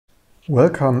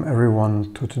Welcome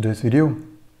everyone to today's video.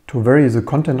 To vary the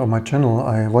content of my channel,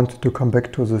 I wanted to come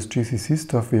back to this GCC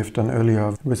stuff we have done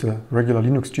earlier with a regular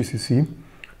Linux GCC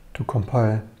to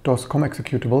compile DOS.com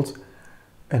executables.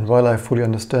 And while I fully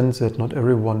understand that not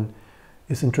everyone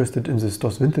is interested in this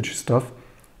DOS vintage stuff,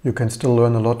 you can still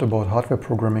learn a lot about hardware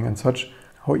programming and such,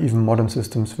 how even modern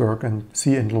systems work and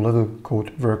C and low-level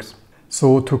code works.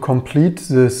 So to complete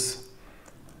this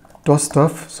DOS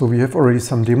stuff, so we have already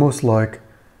some demos like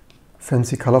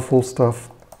fancy colorful stuff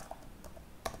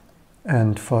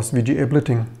and fast VGA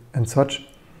splitting and such.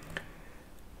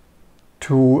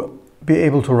 To be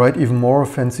able to write even more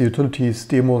fancy utilities,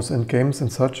 demos and games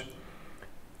and such,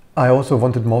 I also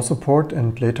wanted mouse support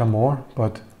and later more,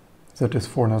 but that is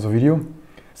for another video.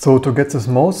 So to get this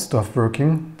mouse stuff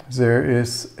working, there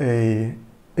is a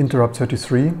interrupt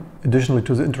 33, additionally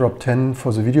to the interrupt 10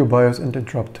 for the video BIOS and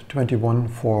interrupt 21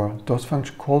 for DOS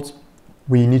function calls.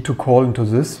 We need to call into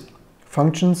this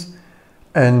functions,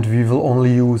 and we will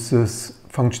only use this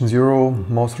function 0,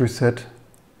 mouse reset,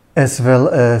 as well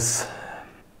as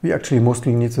we actually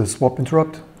mostly need the swap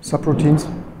interrupt subroutines.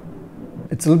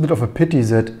 It's a little bit of a pity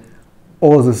that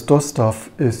all this DOS stuff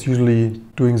is usually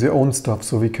doing their own stuff,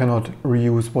 so we cannot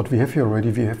reuse what we have here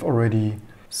already. We have already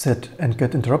set and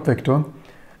get interrupt vector.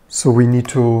 So we need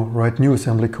to write new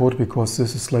assembly code because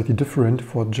this is slightly different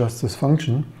for just this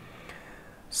function.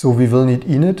 So we will need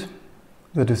init,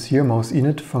 that is here, mouse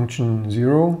init function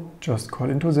 0, just call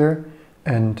into there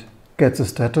and get the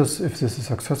status if this is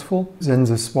successful. Then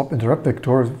the swap interrupt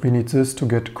vector, we need this to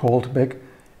get called back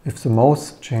if the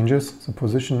mouse changes the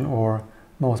position or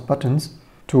mouse buttons.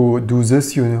 To do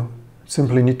this, you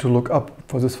simply need to look up,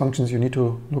 for these functions you need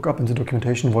to look up in the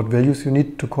documentation what values you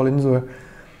need to call in there.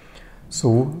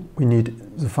 So we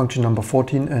need the function number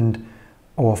 14 and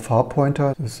our far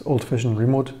pointer, this old-fashioned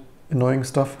remote annoying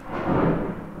stuff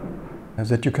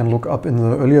that you can look up in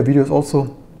the earlier videos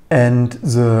also, and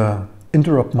the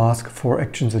interrupt mask for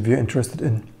actions that we are interested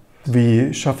in.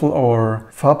 We shuffle our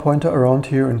far pointer around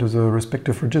here into the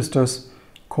respective registers,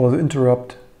 call the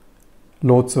interrupt,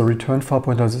 load the return far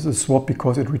pointer. This is swap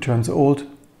because it returns the old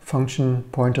function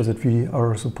pointer that we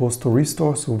are supposed to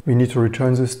restore, so we need to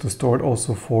return this to store it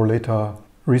also for later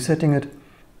resetting it.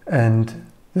 And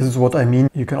this is what I mean.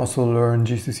 You can also learn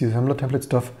GCC Assembler template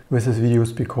stuff with these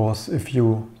videos, because if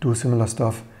you do similar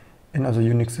stuff in other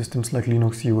Unix systems like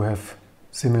Linux, you have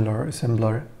similar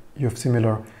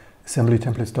assembly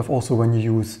template stuff also when you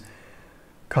use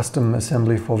custom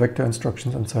assembly for vector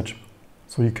instructions and such.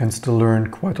 So you can still learn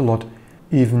quite a lot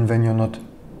even when you're not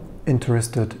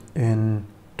interested in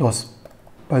DOS.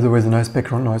 By the way, the nice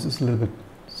background noise is a little bit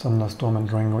thunderstorm and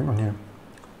rain going on here.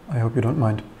 I hope you don't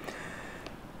mind.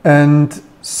 And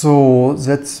so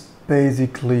that's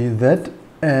basically that,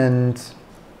 and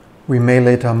we may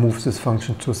later move this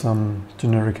function to some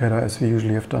generic header as we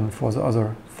usually have done for the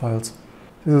other files.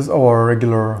 This is our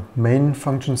regular main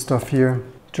function stuff here,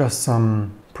 just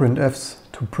some printfs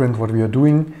to print what we are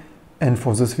doing, and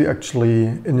for this we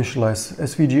actually initialize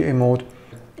SVGA mode.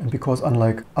 And because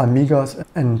unlike Amigas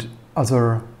and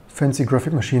other fancy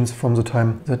graphic machines from the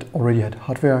time that already had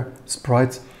hardware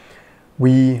sprites,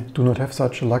 we do not have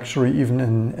such a luxury even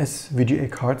in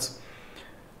SVGA cards.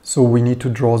 So we need to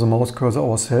draw the mouse cursor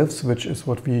ourselves, which is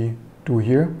what we do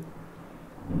here.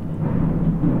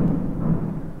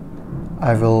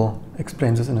 I will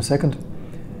explain this in a second.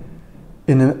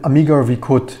 In an Amiga we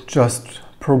could just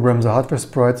program the hardware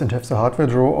sprites and have the hardware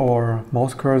draw our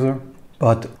mouse cursor,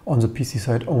 but on the PC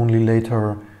side only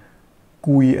later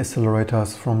GUI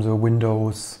accelerators from the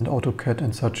Windows and AutoCAD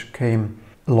and such came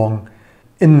along.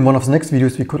 In one of the next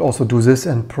videos we could also do this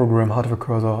and program hardware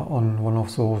cursor on one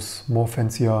of those more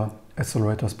fancier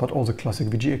accelerators, but all the classic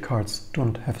VGA cards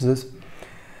don't have this.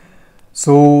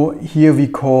 So here we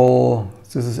call,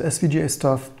 this is SVGA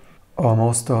stuff, our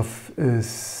mouse stuff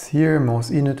is here,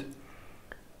 mouse init,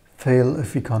 fail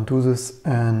if we can't do this,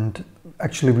 and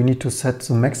actually we need to set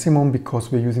the maximum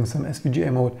because we're using some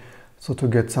SVGA mode, so to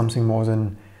get something more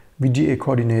than VGA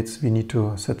coordinates we need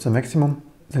to set the maximum.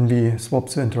 Then we swap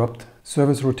the interrupt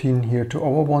service routine here to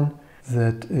our one,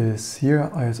 that is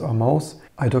here, ISR mouse.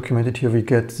 I documented here, we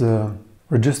get the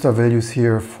register values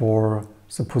here for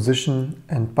the position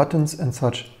and buttons and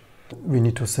such. We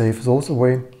need to save those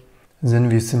away. Then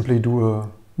we simply do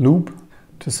a loop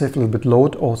to save a little bit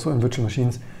load. Also in virtual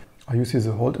machines I use here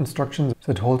the hold instruction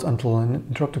that holds until an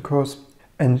interrupt occurs.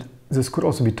 And this could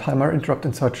also be timer interrupt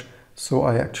and such. So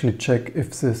I actually check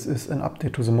if this is an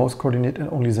update to the mouse coordinate and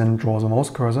only then draw the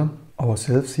mouse cursor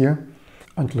ourselves here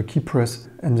until a key press,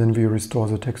 and then we restore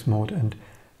the text mode and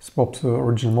swap the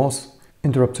original mouse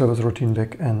interrupt service routine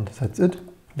back, and that's it.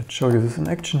 Let's show you this in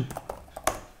action.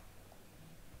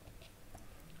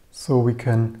 So we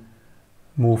can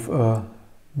move a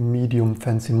medium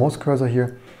fancy mouse cursor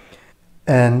here.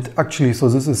 And actually, so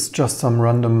this is just some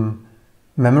random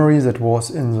memory that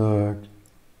was in the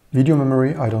video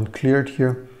memory. I don't clear it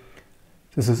here.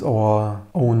 This is our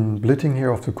own blitting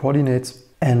here of the coordinates.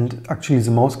 And actually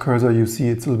the mouse cursor, you see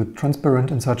it's a little bit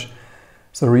transparent and such.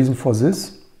 The reason for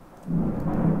this,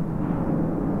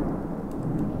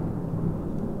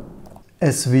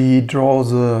 as we draw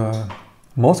the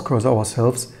mouse cursor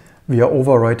ourselves, we are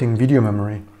overwriting video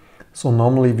memory. So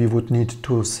normally we would need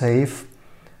to save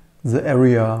the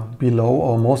area below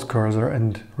our mouse cursor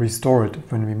and restore it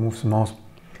when we move the mouse.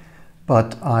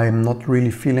 But I'm not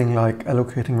really feeling like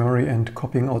allocating memory and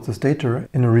copying out this data.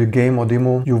 In a real game or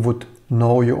demo, you would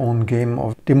know your own game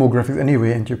of demo graphics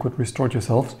anyway and you could restore it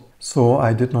yourself. So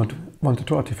I did not want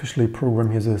to artificially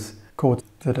program here this code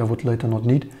that I would later not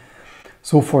need.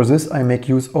 So for this I make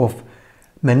use of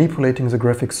manipulating the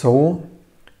graphic so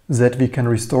that we can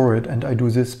restore it, and I do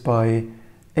this by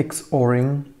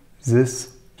XORing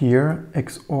this here.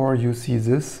 XOR, you see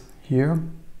this here,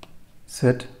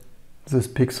 set this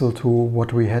pixel to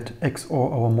what we had,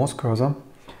 XOR our mouse cursor.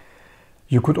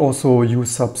 You could also use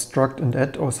subtract and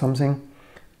add or something,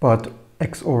 but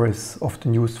XOR is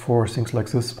often used for things like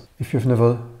this. If you've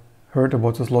never heard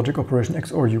about this logic operation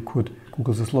XOR, you could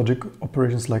Google this logic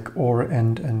operations like OR,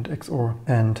 and XOR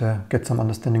and get some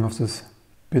understanding of this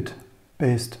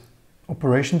bit-based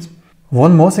operations.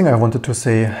 One more thing I wanted to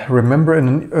say. Remember in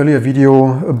an earlier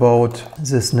video about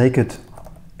this naked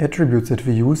attributes that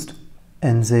we used,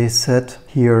 and they said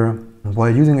here,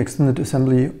 while using extended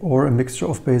assembly or a mixture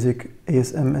of basic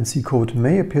ASM and C code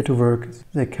may appear to work,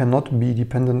 they cannot be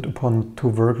dependent upon to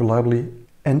work reliably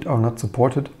and are not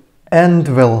supported. And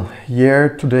well,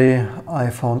 here today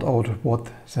I found out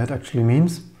what that actually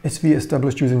means. As we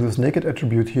established using this naked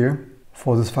attribute here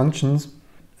for these functions,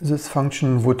 this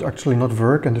function would actually not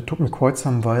work, and it took me quite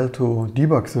some while to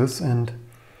debug this, and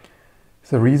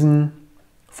the reason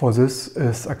for this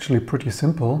is actually pretty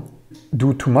simple.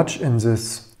 Do too much in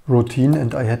this routine,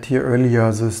 and I had here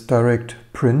earlier this direct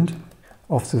print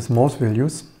of this mouse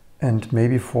values, and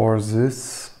maybe for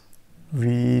this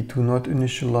we do not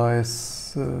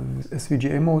initialize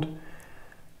SVGA mode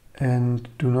and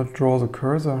do not draw the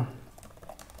cursor.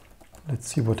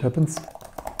 Let's see what happens.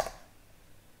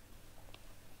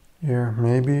 Here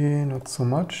maybe not so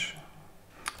much.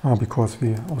 Oh, because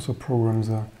we also program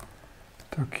the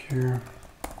duck here.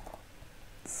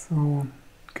 So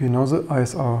okay, now the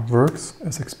ISR works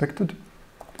as expected.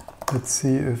 Let's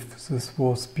see if this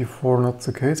was before not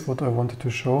the case, what I wanted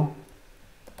to show.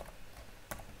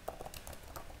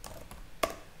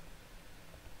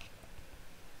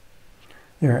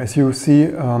 Yeah, as you see,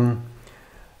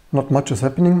 not much is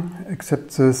happening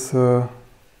except this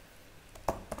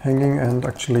hanging, and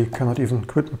actually cannot even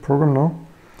quit the program now.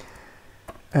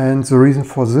 And the reason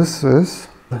for this is,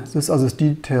 these are the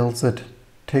details that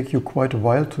take you quite a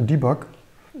while to debug.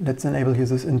 Let's enable here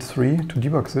this int3 to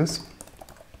debug this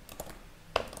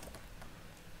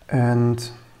and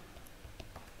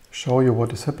show you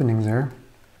what is happening there.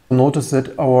 Notice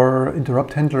that our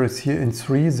interrupt handler is here in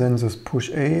 3, then this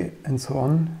push A and so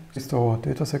on. This is our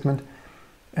data segment,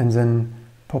 and then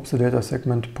pop the data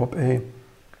segment, pop A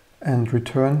and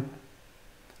return.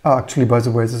 Actually, by the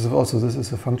way, this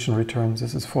is a function return.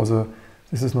 This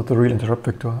is not the real interrupt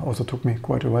vector. Also took me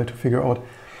quite a while to figure out.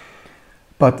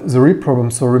 But the real problem,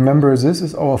 so remember, this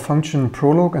is our function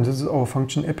prologue and this is our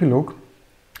function epilogue,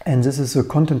 and this is the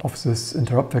content of this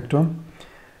interrupt vector.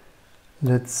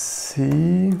 Let's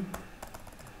see,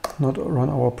 not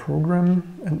run our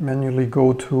program and manually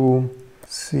go to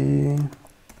C,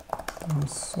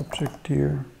 subject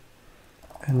here,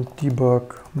 and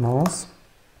debug mouse.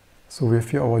 So we have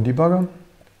here our debugger.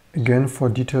 Again, for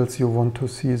details you want to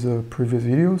see the previous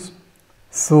videos.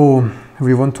 So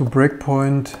we want to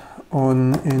breakpoint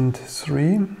on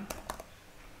int3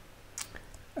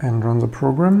 and run the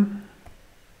program.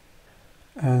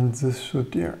 And this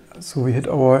should, yeah, so we hit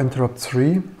our interrupt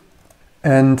 3.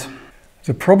 And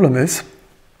the problem is,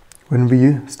 when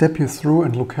we step here through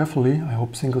and look carefully, I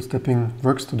hope single stepping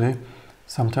works today.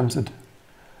 Sometimes it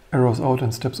errors out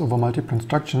and steps over multiple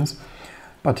instructions.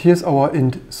 But here's our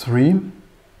int3.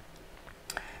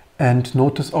 And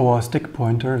notice our stack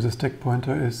pointer. The stack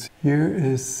pointer is here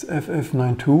is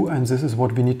ff92, and this is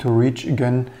what we need to reach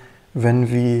again when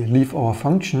we leave our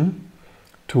function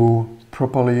to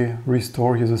properly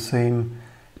restore here the same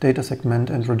data segment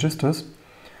and registers.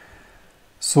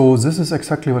 So this is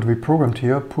exactly what we programmed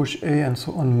here. Push A and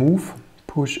so on, move,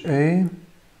 push A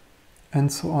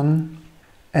and so on.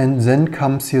 And then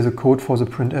comes here the code for the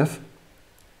printf.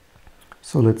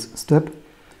 So let's step,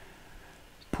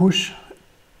 push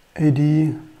AD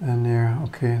and there,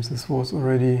 okay, this was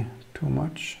already too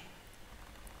much.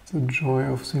 The joy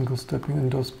of single stepping in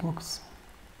DOSBox.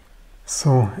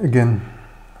 So again,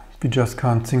 we just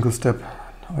can't single step.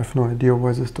 I have no idea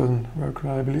why this doesn't work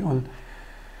reliably on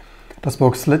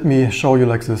DOSBox. Let me show you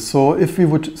like this. So if we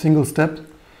would single step,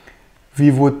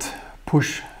 we would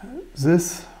push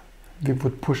this, we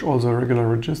would push all the regular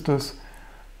registers,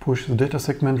 push the data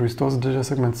segment, restore the data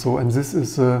segment. So, and this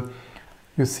is,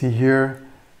 you see here,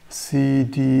 C,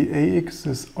 D, AX,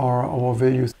 these are our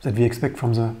values that we expect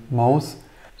from the mouse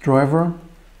driver,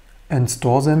 and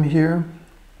store them here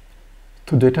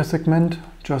to data segment,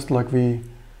 just like we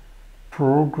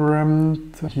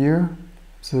programmed here.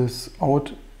 This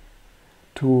out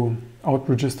to out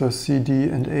registers C, D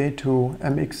and A to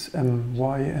MX,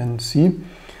 MY and C.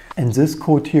 And this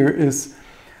code here is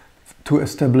to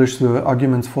establish the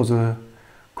arguments for the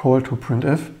call to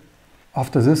printf.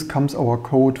 After this comes our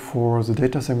code for the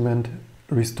data segment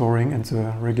restoring and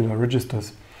the regular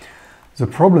registers. The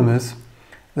problem is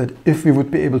that if we would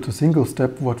be able to single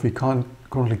step, what we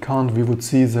currently can't, we would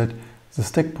see that the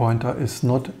stack pointer is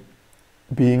not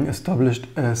being established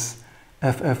as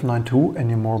FF92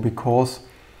 anymore, because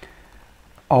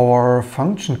our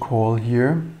function call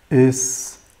here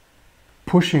is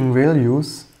pushing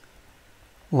values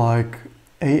like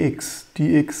AX,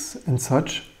 DX and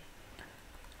such,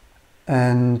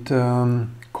 and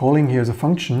calling here the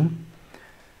function.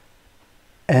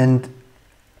 And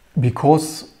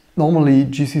because normally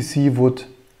GCC would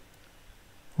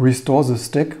restore the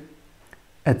stack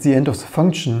at the end of the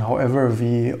function, however,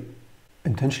 we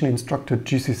intentionally instructed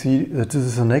GCC that this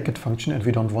is a naked function and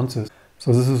we don't want this.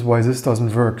 So this is why this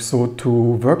doesn't work. So to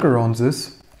work around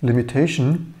this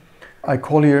limitation, I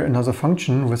call here another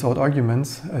function without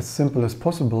arguments, as simple as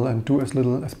possible, and do as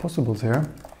little as possible there.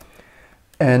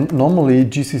 And normally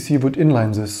GCC would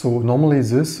inline this. So normally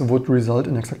this would result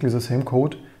in exactly the same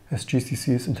code, as GCC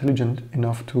is intelligent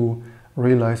enough to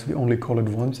realize we only call it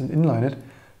once and inline it.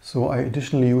 So I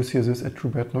additionally use here this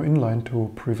attribute no inline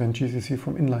to prevent GCC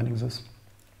from inlining this.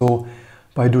 So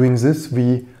by doing this,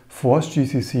 we force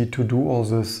GCC to do all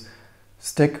this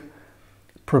stack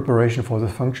preparation for the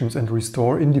functions and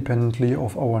restore independently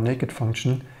of our naked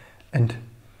function. And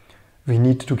we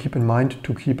need to keep in mind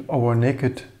to keep our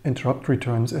naked interrupt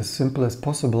returns as simple as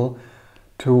possible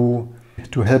to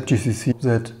help GCC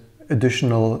that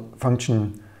additional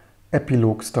function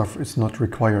epilogue stuff is not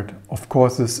required. Of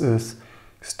course, this is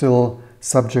still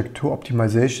subject to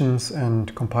optimizations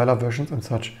and compiler versions and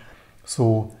such.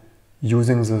 So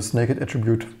using this naked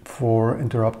attribute for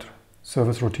interrupt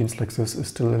service routines like this is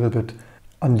still a little bit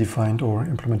undefined or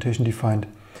implementation defined.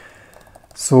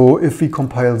 So if we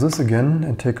compile this again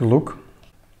and take a look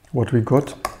what we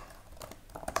got.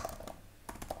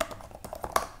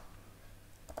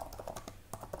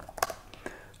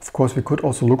 Of course, we could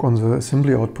also look on the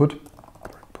assembly output.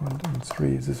 Breakpoint on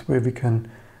 3. This way we can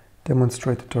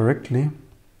demonstrate it directly.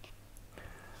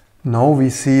 Now we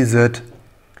see that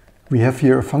we have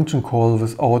here a function call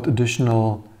without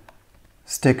additional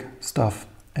stack stuff.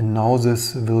 And now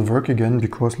this will work again,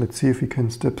 because let's see if we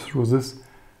can step through this.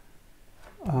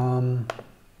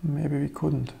 Maybe we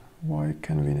couldn't. Why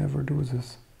can we never do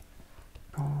this?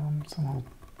 Somehow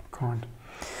can't.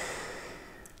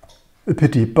 A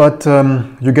pity, but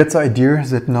you get the idea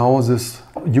that now this,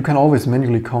 you can always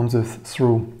manually count this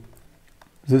through.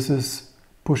 This is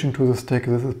pushing to the stack,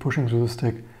 this is pushing to the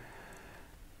stack.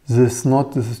 This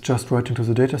is just writing to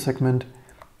the data segment.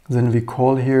 Then we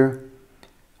call here.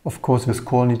 Of course, this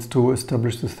call needs to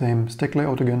establish the same stack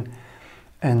layout again.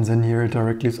 And then here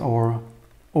directly is our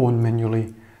own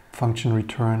manually function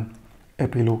return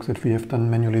epilogue that we have done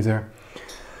manually there.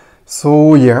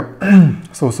 So yeah,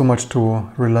 so much to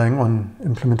relying on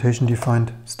implementation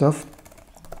defined stuff.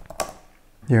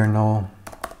 Here now,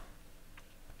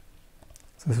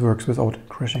 this works without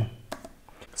crashing.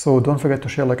 So don't forget to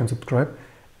share, like and subscribe.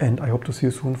 And I hope to see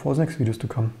you soon for the next videos to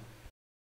come.